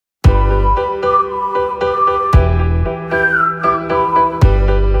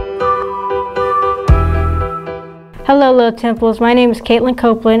Hello, Little Temples. My name is Kaitlin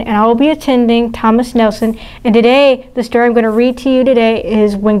Copeland, and I will be attending Thomas Nelson. And today, the story I'm going to read to you today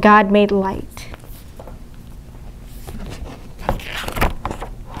is When God Made Light.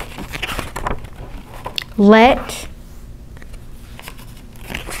 Let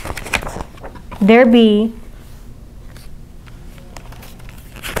there be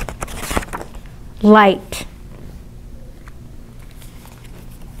light.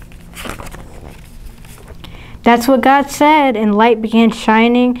 That's what God said, and light began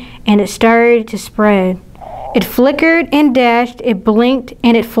shining, and it started to spread. It flickered and dashed, it blinked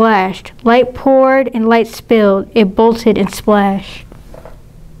and it flashed. Light poured and light spilled, it bolted and splashed.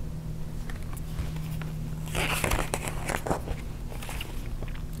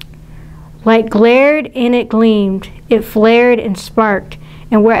 Light glared and it gleamed, it flared and sparked,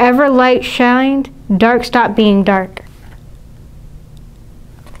 and wherever light shined, dark stopped being dark.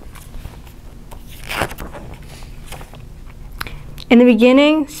 In the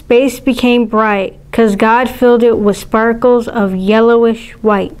beginning, space became bright, 'cause God filled it with sparkles of yellowish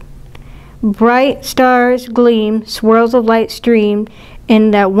white. Bright stars gleamed, swirls of light streamed,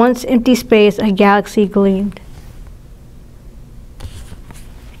 in that once empty space a galaxy gleamed.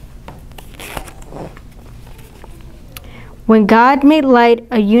 When God made light,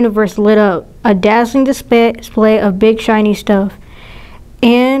 a universe lit up, a dazzling display of big shiny stuff.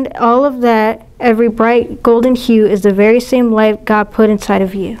 And all of that, every bright golden hue, is the very same light God put inside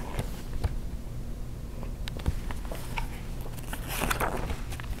of you.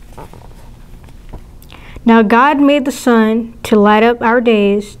 Now God made the sun to light up our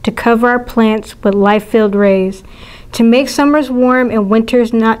days, to cover our plants with life-filled rays, to make summers warm and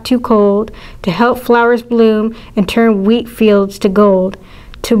winters not too cold, to help flowers bloom and turn wheat fields to gold,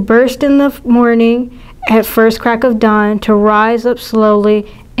 to burst in the morning at first crack of dawn, to rise up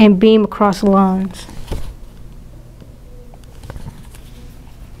slowly and beam across lawns.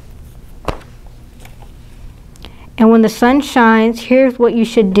 And when the sun shines, here's what you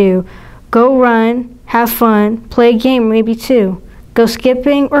should do. Go run, have fun, play a game maybe too. Go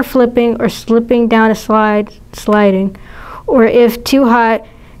skipping or flipping or slipping down a sliding. Or if too hot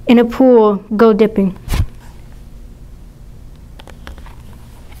in a pool, go dipping.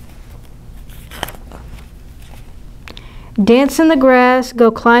 Dance in the grass, go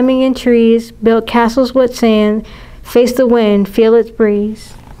climbing in trees, build castles with sand, face the wind, feel its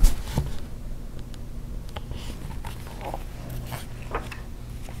breeze.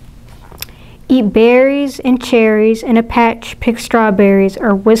 Eat berries and cherries, in a patch pick strawberries,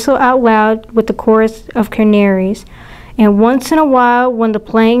 or whistle out loud with the chorus of canaries. And once in a while, when the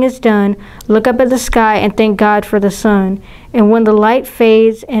playing is done, look up at the sky and thank God for the sun. And when the light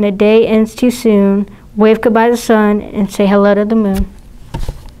fades and a day ends too soon, wave goodbye to the sun and say hello to the moon.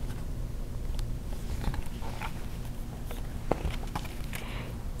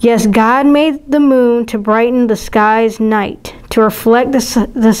 Yes, God made the moon to brighten the sky's night, to reflect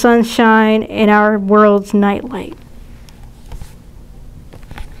the sunshine in our world's nightlight.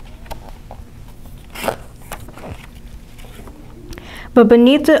 But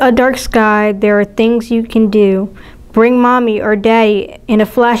beneath a dark sky, there are things you can do. Bring mommy or daddy in a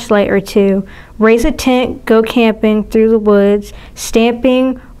flashlight or two. Raise a tent, go camping through the woods,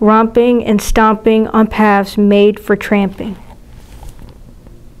 stamping, romping, and stomping on paths made for tramping.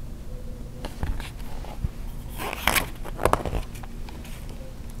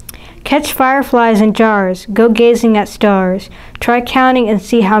 Catch fireflies in jars, go gazing at stars. Try counting and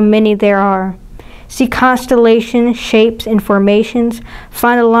see how many there are. See constellations, shapes, and formations.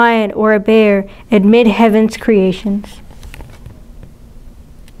 Find a lion or a bear amid heaven's creations.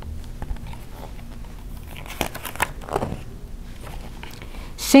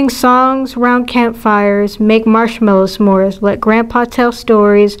 Sing songs round campfires, make marshmallow s'mores, let Grandpa tell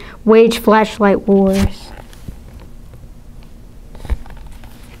stories, wage flashlight wars.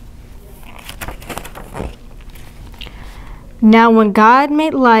 Now when God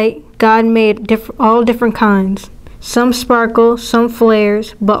made light, God made all different kinds. Some sparkle, some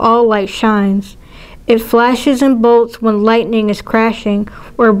flares, but all light shines. It flashes and bolts when lightning is crashing,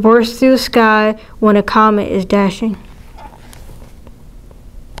 or bursts through the sky when a comet is dashing.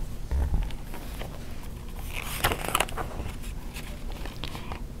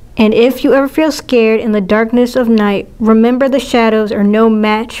 And if you ever feel scared in the darkness of night, remember the shadows are no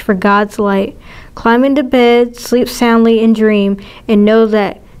match for God's light. Climb into bed, sleep soundly and dream, and know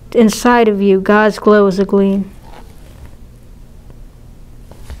that inside of you, God's glow is a gleam.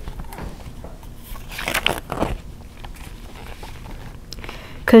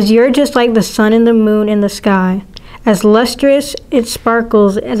 'Cause you're just like the sun and the moon in the sky, as lustrous it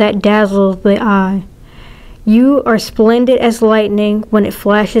sparkles that dazzles the eye. You are splendid as lightning when it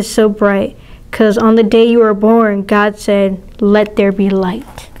flashes so bright, 'cause on the day you were born, God said, "Let there be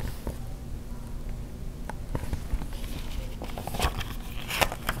light."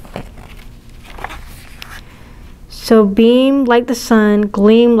 So beam like the sun,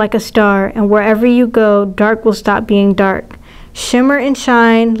 gleam like a star, and wherever you go, dark will stop being dark. Shimmer and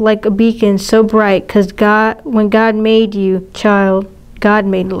shine like a beacon so bright, 'cause when God made you, child, God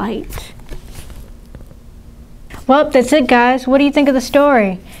made light. Well, that's it, guys. What do you think of the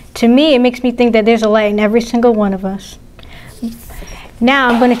story? To me, it makes me think that there's a light in every single one of us. Now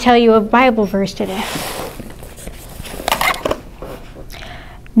I'm going to tell you a Bible verse today.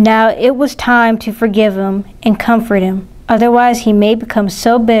 Now it was time to forgive him and comfort him. Otherwise, he may become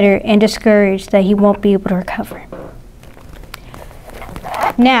so bitter and discouraged that he won't be able to recover.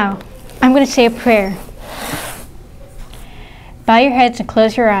 Now, I'm going to say a prayer. Bow your heads and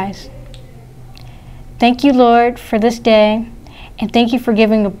close your eyes. Thank you, Lord, for this day. And thank you for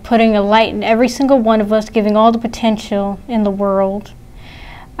putting a light in every single one of us, giving all the potential in the world.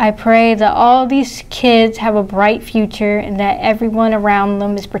 I pray that all these kids have a bright future and that everyone around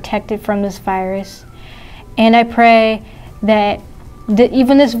them is protected from this virus. And I pray that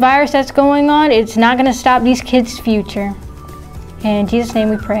even this virus that's going on, it's not going to stop these kids' future. And in Jesus'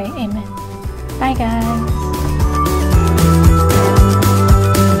 name we pray. Amen. Bye, guys.